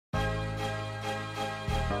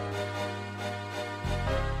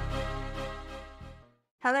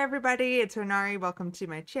Hello everybody, it's Ronari. Welcome to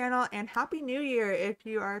my channel and Happy New Year if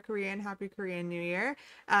you are Korean. Happy Korean New Year.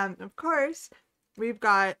 Of course, we've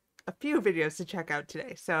got a few videos to check out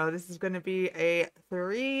today. So this is going to be a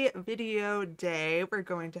 3-video day. We're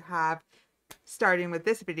going to have, starting with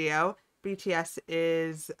this video, BTS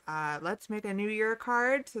is Let's Make a New Year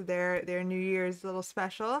card. So their New Year's little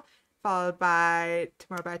special, followed by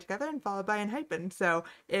Tomorrow by Together, and followed by Enhypen. So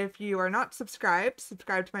if you are not subscribed,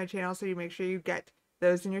 subscribe to my channel so you make sure you get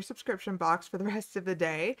those in your subscription box for the rest of the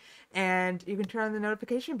day, and you can turn on the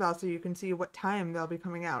notification bell so you can see what time they'll be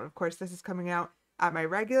coming out. Of course, this is coming out at my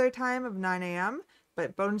regular time of 9 a.m.,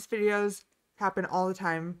 but bonus videos happen all the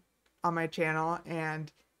time on my channel,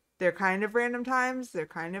 and they're kind of random times. They're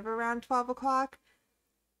kind of around 12 o'clock.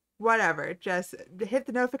 Whatever, just hit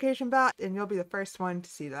the notification bell and you'll be the first one to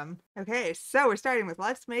see them. Okay, so we're starting with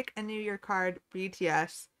Let's Make a New Year card,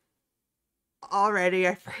 BTS. Already,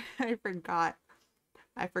 I forgot.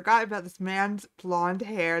 I forgot about this man's blonde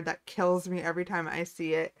hair that kills me every time I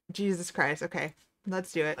see it. Jesus Christ. Okay,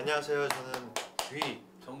 let's do it. 안녕하세요. 저는 위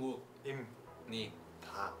정국입니다.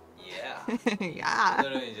 Yeah.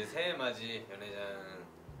 오늘은 이제 새해 맞이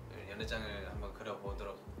연애장을 한번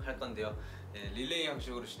그려보도록 할 건데요. 릴레이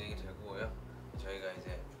형식으로 진행이 될 거고요. 저희가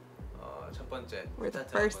이제 첫 번째 We're the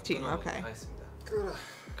스타트 first 한번 team, 끊어보도록 okay. 하겠습니다.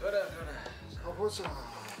 그래 가보자.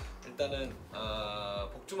 일단은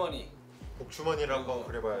복주머니. 복주머니를 한번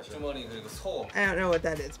그려봐야죠. 복주머니 그리고 소. I don't know what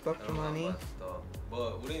that is, 복주머니.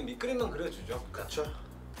 뭐 우리는 밑그림만 그려주죠. 그렇죠.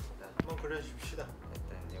 한번 그려줍시다.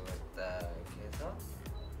 일단 이거 딱 이렇게 해서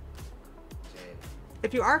이제.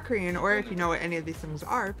 If you are Korean, or if you know what any of these things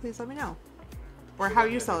are, please let me know. Or how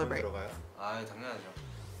you celebrate. 아, 당연하죠.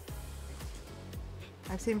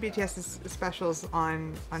 I've seen BTS's specials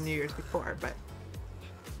on New Year's before, but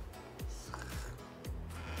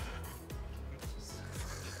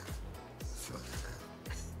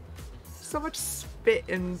so much spit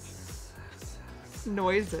and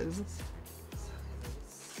noises.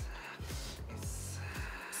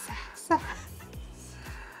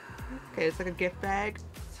 Okay, it's like a gift bag.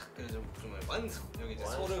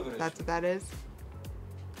 That's what that is.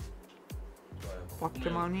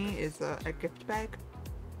 복주머니 is a gift bag.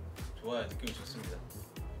 좋아요, 느낌이 좋습니다.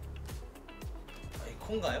 이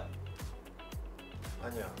콩가요?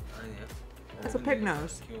 아니야. 아니에요. It's a pig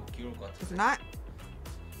nose. 귀여울 것 It's 같은데. not.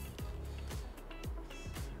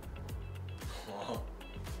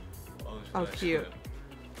 좋아요, cute. 좋아요.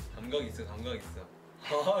 감각 있어. 감각 있어.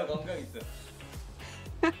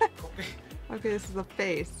 커피. Okay, this is the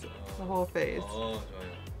face. The whole face. 좋아요.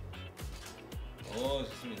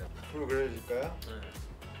 좋습니다. 앞으로 그려줄까요? 네.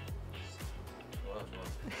 좋아.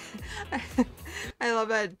 I love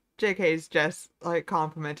that JK is just like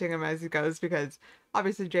complimenting him as he goes, because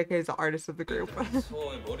obviously JK is the artist of the group.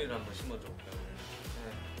 소의 머리를 한번 심어줘.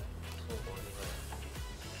 소 머리가.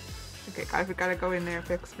 Okay, guys, we gotta go in there,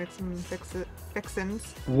 fix some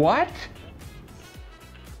fixins. What?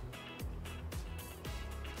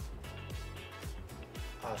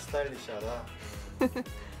 아, 스타일리시하다.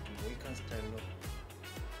 모이칸 스타일로.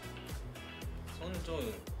 손은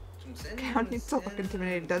좀 센. Counting's so fucking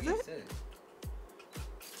intimidating, does it?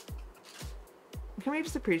 Can we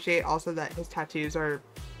just appreciate also that his tattoos are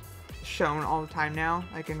shown all the time now,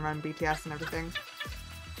 like in Run BTS and everything?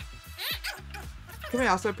 Can we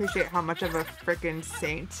also appreciate how much of a freaking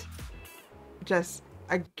saint, just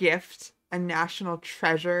a gift, a national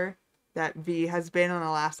treasure that V has been on the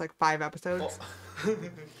last like 5 episodes?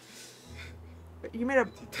 But you made a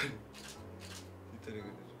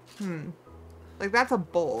like that's a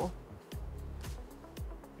bull,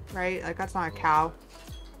 right? Like that's not a cow.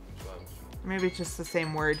 Maybe it's just the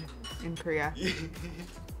same word in Korea.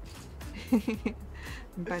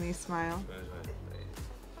 Bunny smile.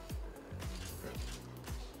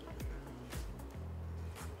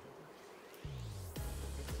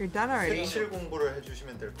 You're done already. 색칠 공부를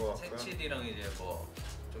해주시면 될 것 같고요. 색칠이랑 이제 뭐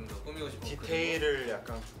좀 더 꾸미고 싶은 디테일을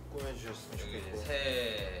약간 꾸며주셨으면 좋겠고.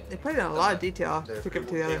 They put in a lot of detail to give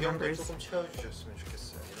to the other 배경도 members. 조금 채워주셨으면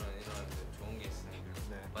좋겠어요. 이런 좋은 게 있으니까.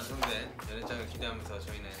 네. 완성된 연애장을 기대하면서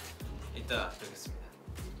저희는 이따 뵙겠습니다.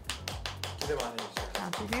 기대 많이 해주세요.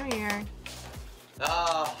 Happy New Year.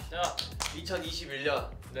 자, 2021년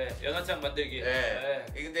연합장 만들기.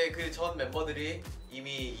 근데 그 전 멤버들이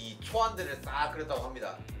이미 이 초안들을 싹 그렸다고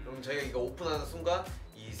합니다. 그럼 저희가 이거 오픈하는 순간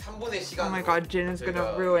이 3분의 시간 Oh my god, Jin is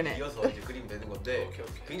gonna ruin it. 이어서 이제 그림 내는 건데 오케이.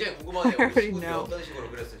 굉장히 궁금하네요. I already 우리 친구들이 know. 어떤 식으로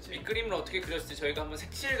그렸을지. 밑그림을 어떻게 그렸을지 저희가 한번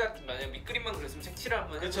색칠 같은, 만약 밑그림만 그렸으면 색칠을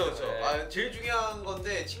한번 그렇죠, 해보죠. 그렇죠. 아, 제일 중요한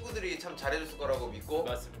건데 친구들이 참 잘해줬을 거라고 믿고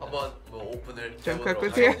맞습니다. 한번 뭐 오픈을 좀 해보도록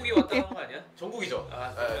깎으세요. 하겠습니다. 한국이 왔다 간 거 아니야? 전국이죠.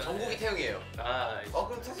 아, 네, 전국이 태형이에요. 아,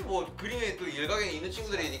 그럼 사실 뭐 그림에 또 일각에 있는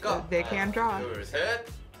친구들이니까. They can draw. 둘, 셋,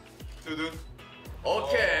 두둔.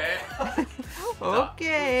 오케이.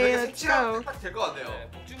 Okay, 저희가 let's 색칠하면 go. 딱 될 것 같네요.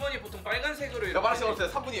 네, 복주머니 보통 빨간색으로 야, 말할 시간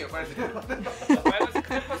없어요. 3분이에요. 빨리 색칠. 빨간색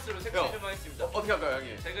크레파스로 색칠 형. 좀 하겠습니다. 어떻게 할까요,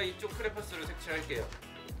 형님? 제가 이쪽 크레파스로 색칠할게요.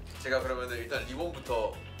 제가 그러면 일단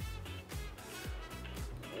리본부터.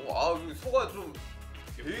 오, 이거 소가 좀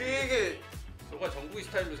되게. 소가 전국이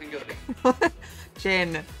스타일로 생겼네.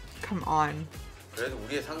 Jin, come on. 그래도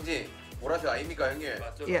우리의 상징 보라색 아닙니까, 형님?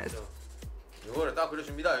 맞죠, Yes. 맞죠. 이거를 딱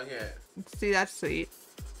그려줍니다, 형님. See, that's sweet.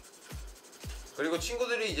 그리고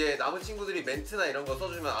친구들이 이제 남은 친구들이 멘트나 이런 거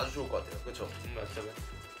써주면 아주 좋을 것 같아요. 그렇죠? 맞죠.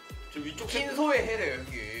 저 위쪽 흰 소의 해래요,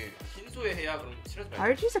 형님. 흰소에 해야 그럼 칠하지 Why 말고.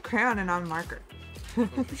 would you use a crayon and not a marker?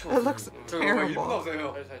 It looks 저 이거 일부가 terrible.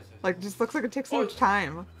 없어요. 살살. Like, just looks like it takes so much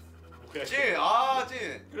time. 찐.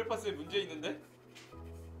 찐. 크레파스에 문제 있는데?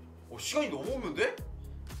 시간이 너무 없는데?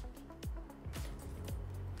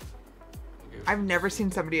 I've never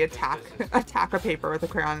seen somebody attack a paper with a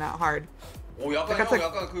crayon that hard. 약간 That's 형 like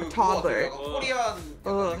약간 그 toddler. 약간 코리안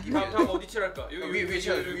어. 느낌이에요. 다음 어디 칠할까? 위에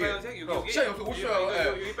칠해요, 여기 위에. 빨간색? 여기 여기? 시간 여기서 오셔요. 예.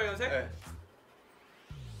 여기 빨간색? 네.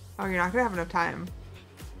 Oh, you're not gonna have enough time.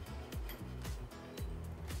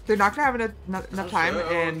 They're not gonna have enough time,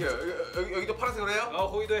 and 여기도 파란색으로 해요?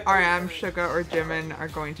 거기도 해. RM, Suga, or Jimin are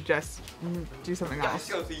going to just do something else.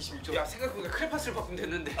 시간 없어 26초. 야 생각보다 크레파스를 바꾸면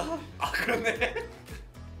됐는데. 그렇네.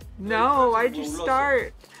 No, why'd you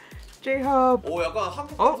start? J-Hope. 약간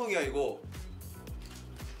한국 감성이야 이거.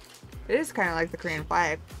 It is kind of like the Korean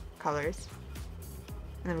flag colors.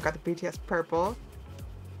 And then we've got the BTS purple.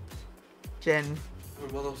 Jin.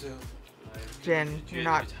 얼마나 오세요? Jin, you're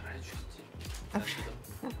not. 잘해주겠지. 난 믿어.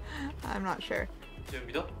 I'm not sure. 지금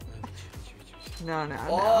믿어? No, no,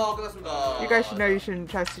 no. 끝났습니다. You guys should know you shouldn't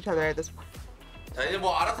trust each other at this point. 자 이제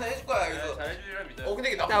뭐 알아서 해줄 거야 네, 여기서. 잘해주리라 믿어. 근데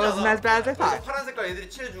이게 나쁘지 That wasn't 않아. as bad as I 여기서 thought. 파란 색깔 애들이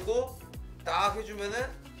칠해주고 딱 해주면은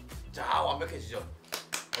자 완벽해지죠.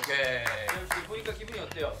 오케이. 지금 씨 보니까 기분이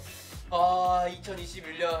어때요?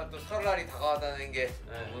 2021년 또 설날이 다가왔다는 게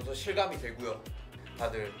네. 너무 또 실감이 되고요.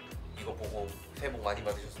 다들 이거 보고 새해 복 많이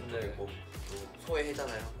받으셨으면 네. 좋겠고 또 소의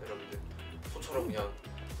해잖아요, 여러분들. 소처럼 그냥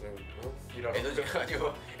일하러. 에너지가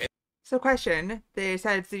아니고. So, question. They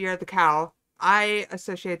said it's the year of the cow. I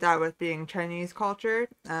associate that with being Chinese culture.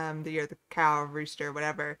 The year of the cow, rooster,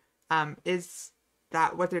 whatever. Is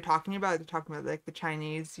that what they're talking about? They're talking about like the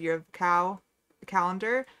Chinese year of the cow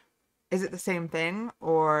calendar. Is it the same thing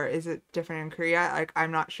or is it different in Korea? Like,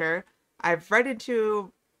 I'm not sure. I've read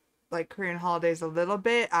into like Korean holidays a little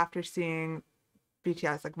bit after seeing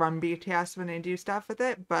BTS, like Run BTS when they do stuff with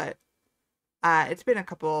it, but it's been a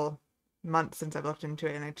couple months since I've looked into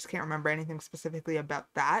it and I just can't remember anything specifically about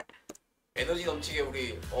that. 에너지 넘치게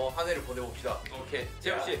우리 한 해를 보내봅시다. 오케이.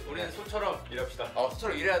 재엽 씨, 우리는 소처럼 일합시다.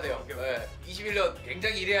 소처럼 일해야 돼요. 네. 21년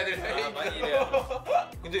굉장히 일해야 될 해입니다. 많이 일해요.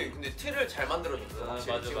 근데 틀을 잘 만들어줬어.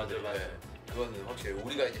 확실히 맞아, 친구들. 맞아. 네. 그거는 확실히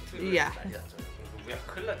우리가 이제 틀을 Yeah. 많이 났죠. 야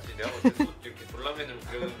큰일 났지. 내가 볼때 소 이렇게 졸라맨으로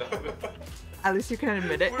그려놓는다고. At least you can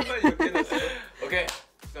admit it. 뿔만 이렇게 해놨어. 오케이,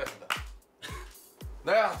 수고하셨습니다.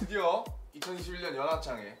 네, 드디어 2021년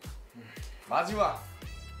연합창의 마지막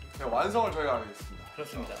완성을 저희가 하겠습니다.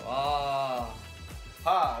 그렇습니다. 와.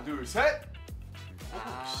 하나, 둘, 셋.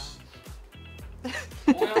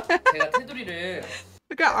 뭐야? 제가 테두리를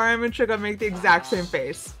Look at RM and Suga make the exact same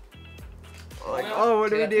face. Like, oh, what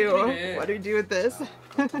do we do? What do we do with this?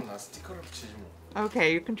 그럼 나 스티커를 붙이지 뭐.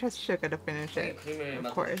 Okay, you can trust Suga to finish 저기 it. 그림을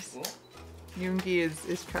Of course. 만들고. Yoongi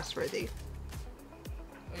is trustworthy.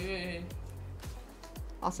 예.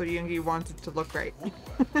 Also, Yoongi wants it to look right.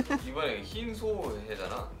 이번에 흰소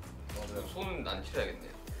해잖아. 소는 안 칠해야겠네.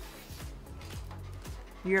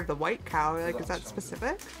 Year of the white cow, like, is that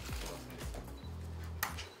specific?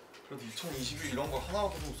 그래도 2021 이런 거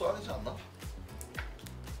하나라도 좀 써야 되지 않나?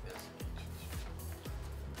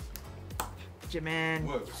 Jimin.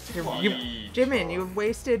 뭐야 이거 스티커 You, 아니야? Jimin, you've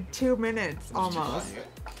wasted 2 minutes 스티커 almost. 아니에요?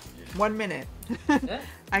 1 minute. 네?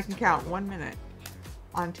 I can count 1 minute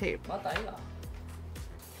on tape. 맞다 이가.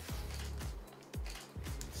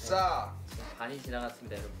 자, 반이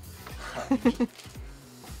지나갔습니다, 여러분.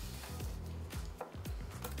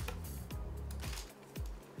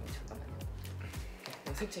 잠깐만요.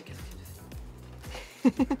 색칠 계속 해주세요.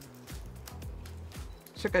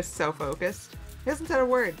 Suga's so focused. He hasn't said a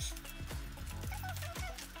word.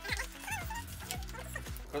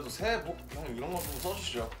 그래도 새해 복 형 이런 거 좀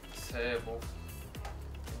써주시죠. 새해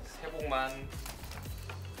복만.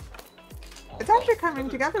 It's actually coming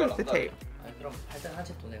together with the tape. 아 그럼 발등 한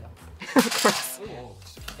채도 내가. Of course.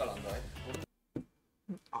 진짜 빛깔 난다.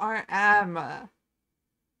 RM.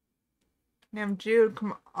 Namjoon,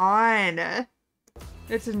 come on.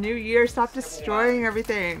 It's a new year. Stop destroying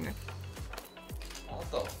everything.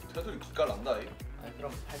 아따 태들이 기깔 난다 이. 아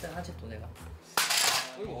그럼 8등 하지 또 내가.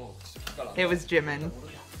 진짜 기깔 난다. It was Jimin.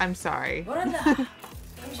 I'm sorry. 뭐란다.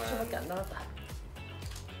 30초밖에 안 남았다.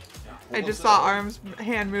 I just saw Arm's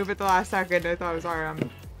hand move at the last second. I thought it was Arm.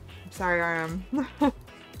 I'm sorry, Arm. To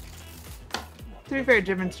be fair,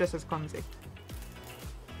 Jimin's just as clumsy.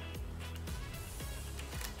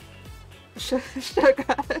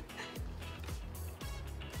 Suga.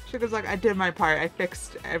 Suga's like, I did my part. I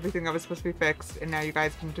fixed everything that was supposed to be fixed, and now you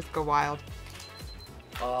guys can just go wild.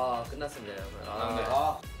 아 끝났습니다 여러분.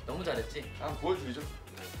 아, 너무 잘했지. 한번 보여드리죠.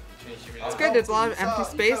 2021년 It's good. There's a lot of empty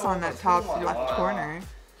space on that top left corner.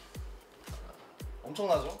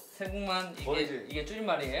 엄청나죠? 세국만 뭐지? 이게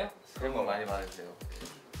줄임말이에요? 그런 거 많이 받으세요.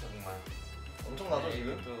 정말. 엄청나죠 네,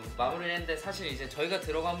 지금? 또 마무리를 했는데 사실 이제 저희가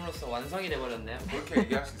들어감으로써 완성이 돼버렸네요. 그렇게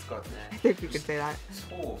얘기할 수 있을 것 같아요. I think we could say that.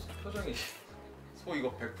 소 표정이 소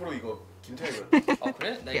이거 100% 이거 김태희거든. 아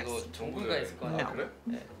그래? 나 이거 Yes. 전문가 있을 거 아 아니야. 그래?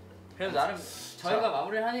 네. 그래도 나름 저희가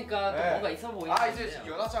마무리를 하니까 또 네. 뭔가 있어 보이는 아 이제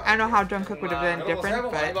연하장. I don't know how Jungkook would have been 여러분 새해 different,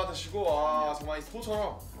 복 많이 but 받으시고 와 정말 이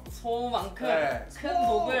소처럼 소만큼 네, 큰 소-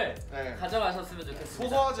 복을 네. 가져가셨으면 좋겠습니다.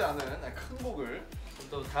 소소하지 않은 네, 큰 복을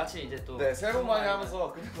또 다 같이 이제 또 네 새해 복 많이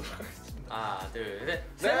하면서 끝내도록 하겠습니다. 하나 둘셋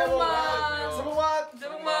새해 복 많이 새해 새해 복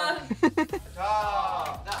복 많이 많이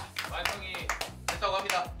자 완성이 됐다고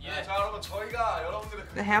합니다. 예. 자 여러분 저희가 여러분들의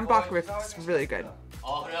the handbok riff is really good.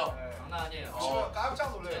 아 그래요? 네. 장난 아니에요.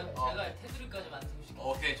 깜짝 놀래요. 제가 테두리까지 만들고 싶어요.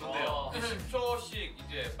 오케이 좋네요. 10초씩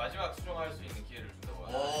이제 마지막 수정할 수 있는 기회를 준다고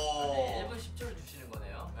하네요. 오. 1분 10초를 주시는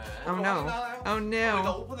거네요. 네. Oh no. Oh 일단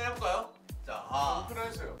no. 오픈을 해볼까요? 자, 오픈을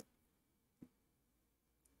해주세요.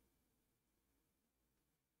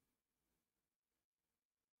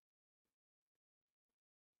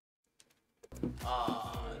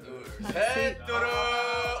 하나, 둘, Let's 셋, 뚜루.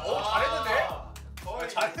 오 잘했는데? 거의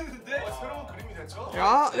잘했는데? 새로운 그림이 됐죠?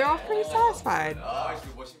 They're all pretty satisfied. 아, 이거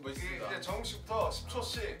이게 멋있습니다. 이제 정식부터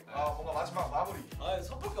 10초씩 뭔가 마지막 마무리. 아,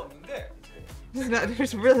 선밖에 없는데.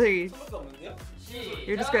 There's really, 선밖에 없는데요?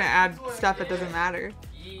 you're just gonna add stuff that doesn't matter.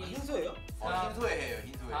 2, 흰소예요? 흰소에 해요,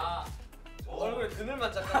 흰소에. 4, 얼굴에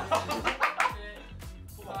그늘만 잠깐. 7,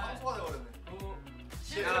 소가 황소가 돼버렸네. 9,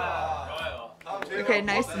 10. 좋아요. 다음 제가 Okay,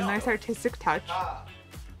 nice, 볼게요. nice artistic touch. 하나,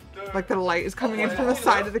 둘, Like the light is coming in from the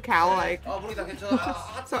side of the cow, like. 아, 모르겠다,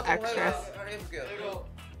 괜찮아. So extra. 해볼게요. 일곱,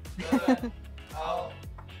 여덟, 아홉,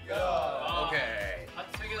 열. 오케이.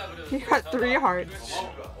 하트 3개나 그려줬어요. He got 3 hearts.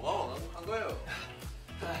 어마어마한 거예요.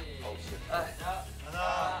 자,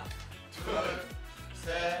 하나, 둘,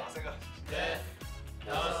 셋, 생각. 넷,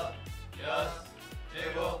 다섯, 여섯,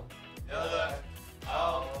 일곱, 여덟,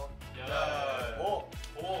 아홉, 열. 오,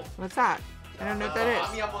 오. What's that? I don't know what that is.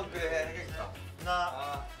 아미 한번 그래 해야겠다.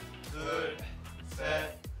 하나, 둘,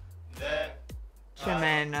 셋, 넷,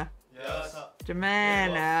 Jimin. 여섯,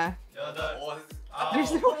 Jimin. 여덟,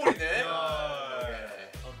 There's no- 네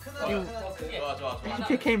You- 좋아 좋아 좋아. He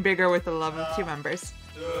became bigger with the love of 2 members.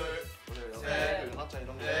 둘, 셋,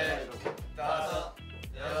 넷, 다섯,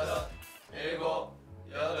 여섯, 일곱,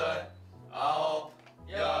 여덟, 아홉,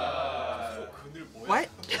 열. 그늘 뭐야? What?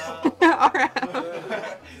 Alright.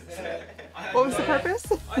 What was the purpose?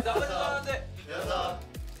 아니 나가지 않았는데. 여섯,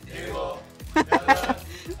 일곱, 여덟,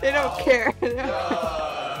 They don't care.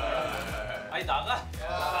 아니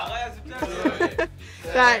나가야 숫자를.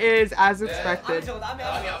 That is as 아미 expected. 저거 아미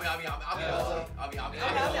아미 아미 아미 아미 아미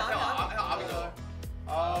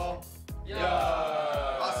아홉, 열.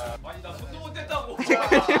 아니 나 손도 못 댔다고. I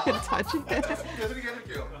couldn't even touch it. 손 대드리게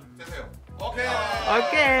해드릴게요. 되세요. 오케이.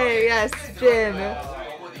 Okay, yes, Jin.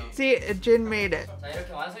 See, Jin made it. 자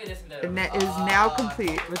이렇게 완성이 됐습니다. The 여러분. net is now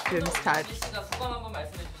complete with Jin's touch. 씨가 소감 한번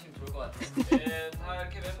말씀해 주시면 좋을 것 같아요. 예, 다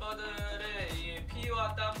이렇게 멤버들의 이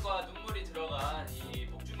피와 땀과 눈물이 들어간 이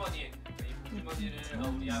복주머니, 이 복주머니를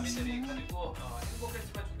우리 아미들이 가지고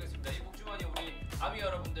행복했으면 좋겠습니다. 이 복주머니 우리 아미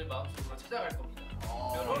여러분들 마음속으로 찾아갈 겁니다.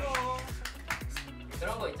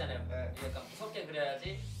 그런 거 있잖아요. 네. 약간 무섭게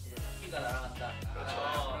그려야지 이제 토끼가 날아간다.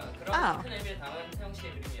 그런 아. 큰 의미를 담은 태영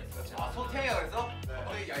씨의 그림이었어요. 아 소태야 그래서?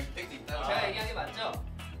 네. 야 이펙트 있다. 제가 얘기한 게 맞죠?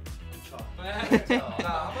 그렇죠. 그렇죠. 자,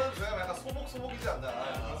 한번 저희가 약간 소목소목이지 않나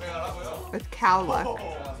그런 생각을 하고요. With cow luck.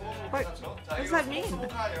 자, 소목소목 What- 괜찮죠? 자, what does 이거 that mean?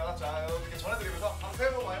 소목소목한 연합 자, 이렇게 전해드리면서 새해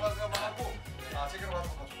복 많이 받으세요 한번 하고 제기로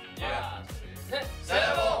하도록 하죠. 하나, 둘, 셋.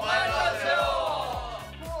 새해 복 많이 받으세요.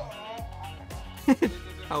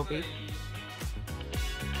 Toby.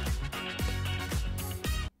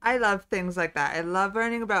 I love things like that. I love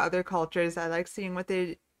learning about other cultures. I like seeing what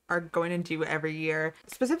they are going to do every year.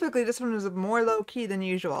 Specifically, this one was more low key than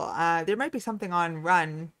usual. There might be something on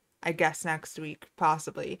Run, I guess, next week,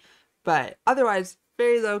 possibly. But otherwise,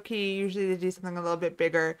 very low key. Usually they do something a little bit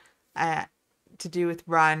bigger to do with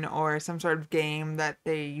Run or some sort of game that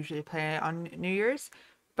they usually play on New Year's.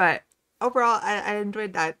 But overall, I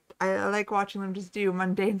enjoyed that. I like watching them just do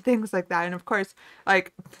mundane things like that. And of course,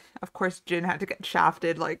 Jin had to get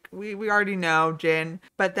shafted. Like, we already know Jin.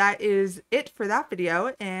 But that is it for that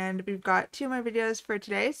video. And we've got 2 more videos for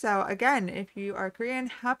today. So again, if you are Korean,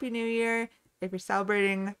 Happy New Year. If you're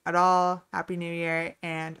celebrating at all, Happy New Year.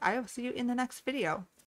 And I will see you in the next video.